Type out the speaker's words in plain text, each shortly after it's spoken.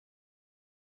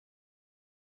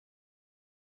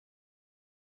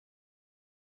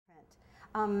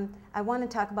I want to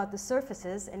talk about the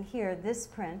surfaces, and here this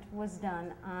print was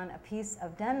done on a piece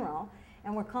of Denryl,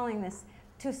 and we're calling this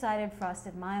two-sided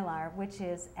frosted mylar, which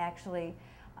is actually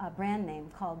a brand name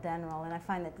called Denryl, and I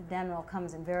find that the Denryl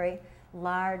comes in very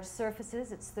large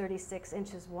surfaces. It's 36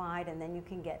 inches wide, and then you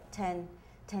can get 10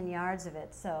 yards of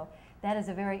it. So that is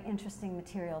a very interesting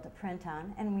material to print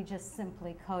on, and we just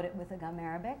simply coat it with a gum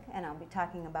arabic, and I'll be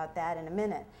talking about that in a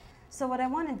minute. So what I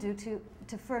want to do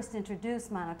to first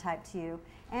introduce monotype to you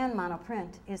and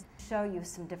monoprint is show you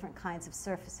some different kinds of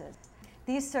surfaces.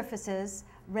 These surfaces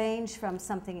range from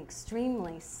something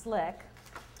extremely slick,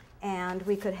 and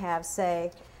we could have,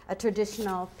 say, a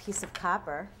traditional piece of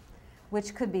copper,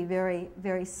 which could be very,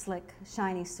 very slick,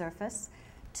 shiny surface,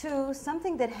 to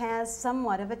something that has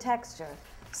somewhat of a texture.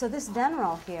 So this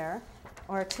Denryl here,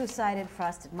 or a two-sided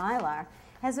frosted mylar,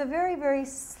 has a very, very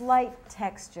slight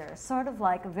texture, sort of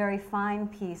like a very fine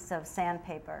piece of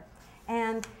sandpaper.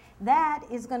 And that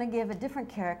is going to give a different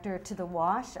character to the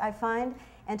wash, I find,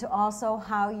 and to also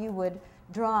how you would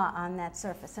draw on that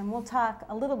surface. And we'll talk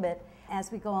a little bit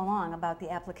as we go along about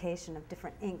the application of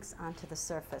different inks onto the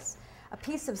surface. A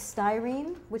piece of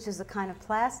styrene, which is a kind of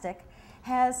plastic,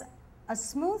 has a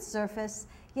smooth surface,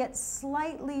 yet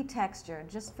slightly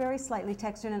textured, just very slightly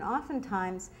textured, and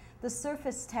oftentimes the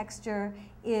surface texture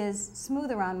is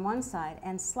smoother on one side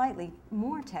and slightly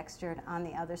more textured on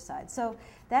the other side. So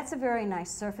that's a very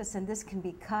nice surface, and this can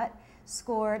be cut,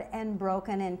 scored, and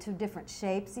broken into different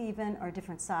shapes even, or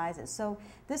different sizes. So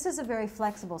this is a very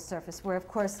flexible surface where, of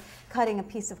course, cutting a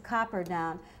piece of copper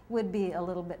down would be a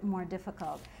little bit more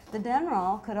difficult. The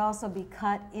Denryl could also be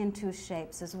cut into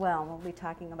shapes as well. We'll be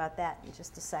talking about that in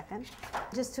just a second.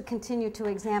 Just to continue to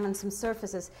examine some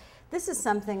surfaces, this is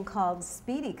something called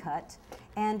Speedy Cut,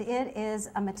 and it is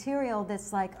a material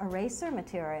that's like eraser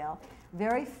material,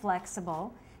 very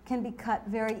flexible, can be cut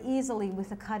very easily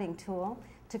with a cutting tool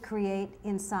to create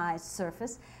incised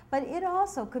surface, but it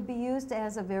also could be used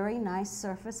as a very nice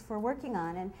surface for working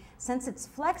on. And since it's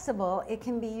flexible, it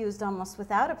can be used almost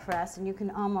without a press, and you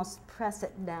can almost press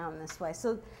it down this way.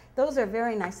 So those are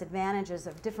very nice advantages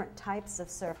of different types of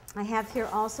surface. I have here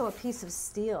also a piece of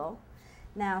steel.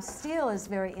 Now, steel is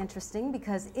very interesting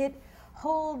because it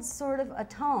holds sort of a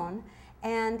tone,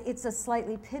 and it's a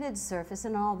slightly pitted surface,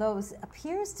 and although it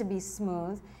appears to be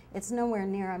smooth, it's nowhere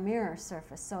near a mirror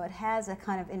surface, so it has a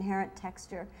kind of inherent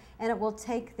texture, and it will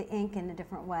take the ink in a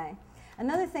different way.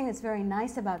 Another thing that's very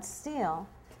nice about steel,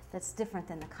 that's different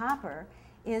than the copper,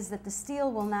 is that the steel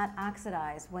will not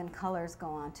oxidize when colors go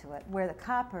onto it, where the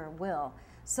copper will.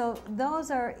 So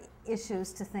those are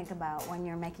issues to think about when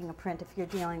you're making a print if you're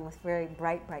dealing with very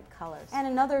bright, bright colors. And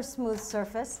another smooth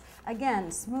surface,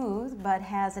 again smooth but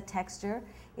has a texture,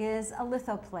 is a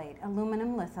lithoplate,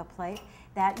 aluminum lithoplate,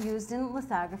 that used in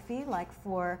lithography, like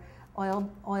for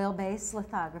oil-based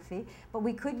lithography, but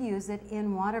we could use it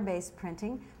in water-based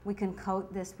printing. We can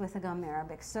coat this with a gum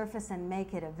arabic surface and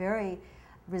make it a very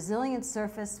resilient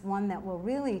surface, one that will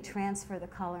really transfer the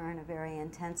color in a very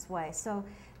intense way. So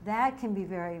that can be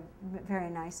very, very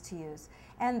nice to use.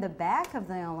 And the back of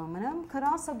the aluminum could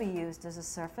also be used as a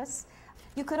surface.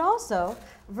 You could also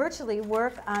virtually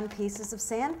work on pieces of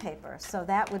sandpaper, so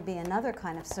that would be another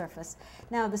kind of surface.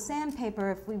 Now the sandpaper,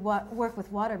 if we work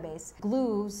with water-based,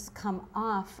 glues come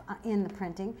off in the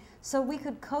printing, so we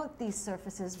could coat these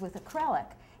surfaces with acrylic.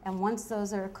 And once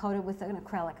those are coated with an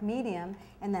acrylic medium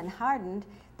and then hardened,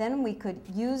 then we could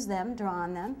use them, draw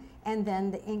on them, and then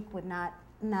the ink would not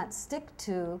stick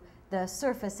to the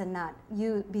surface and not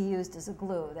be used as a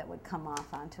glue that would come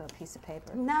off onto a piece of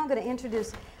paper. Now I'm going to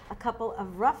introduce a couple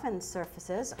of roughened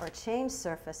surfaces or changed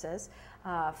surfaces,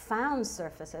 found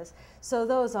surfaces. So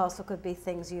those also could be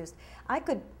things used. I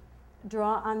could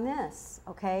draw on this,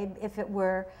 okay? If it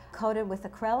were coated with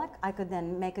acrylic, I could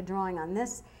then make a drawing on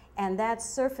this, and that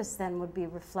surface then would be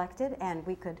reflected, and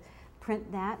we could print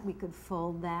that, we could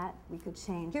fold that, we could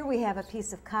change. Here we have a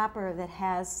piece of copper that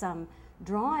has some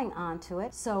drawing onto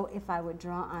it, so if I would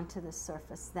draw onto this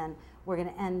surface, then we're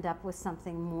going to end up with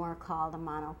something more called a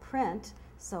monoprint.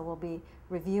 So we'll be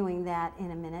reviewing that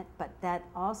in a minute, but that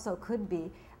also could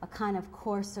be a kind of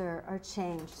coarser or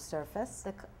changed surface.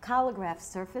 The collograph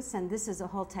surface, and this is a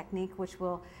whole technique which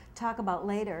we'll talk about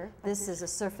later. This is a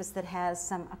surface that has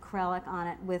some acrylic on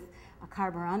it with a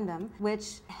carborundum,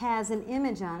 which has an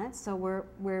image on it, so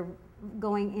we're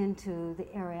going into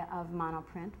the area of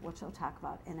monoprint, which we'll talk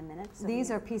about in a minute. So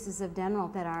these are pieces of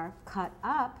Denryl that are cut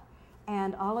up,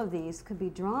 and all of these could be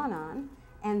drawn on,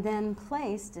 and then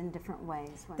placed in different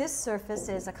ways. This surface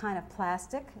is a kind of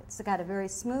plastic. It's got a very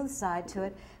smooth side to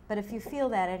it, but if you feel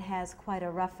that, it has quite a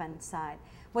roughened side.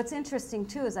 What's interesting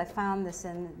too is I found this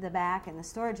in the back in the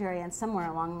storage area, and somewhere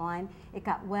along the line it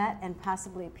got wet and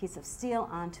possibly a piece of steel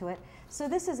onto it. So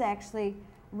this is actually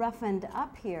roughened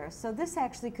up here. So this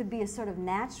actually could be a sort of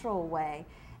natural way,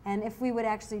 and if we would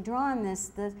actually draw on this,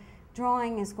 the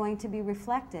drawing is going to be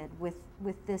reflected with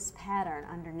this pattern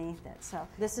underneath it. So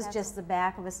this is just the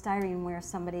back of a styrene where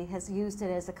somebody has used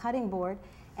it as a cutting board,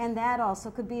 and that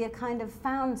also could be a kind of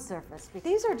found surface.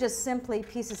 These are just simply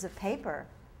pieces of paper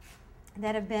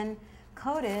that have been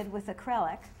coated with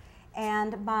acrylic,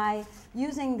 and by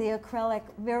using the acrylic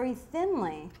very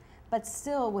thinly but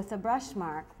still with a brush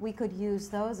mark, we could use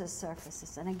those as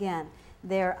surfaces. And again,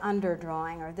 their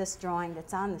underdrawing, or this drawing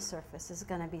that's on the surface, is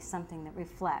going to be something that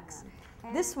reflects.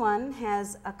 Yeah. This one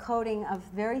has a coating of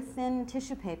very thin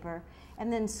tissue paper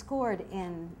and then scored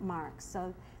in marks.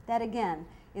 So that again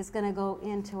is going to go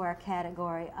into our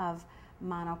category of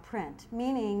monoprint,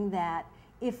 meaning that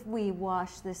if we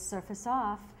wash this surface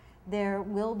off, there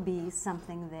will be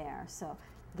something there. So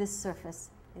this surface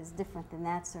is different than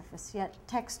that surface, yet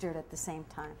textured at the same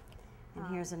time. And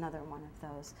here's another one of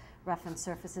those roughened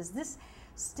surfaces. This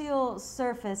steel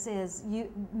surface is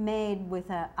made with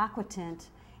an aquatint,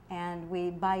 and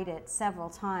we bite it several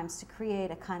times to create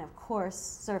a kind of coarse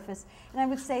surface. And I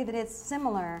would say that it's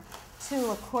similar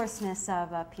to a coarseness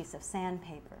of a piece of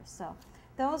sandpaper. So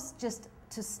those, just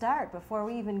to start, before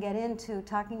we even get into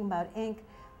talking about ink,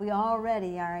 we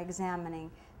already are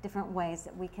examining different ways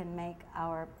that we can make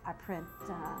our print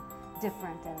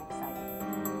different and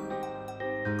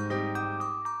exciting.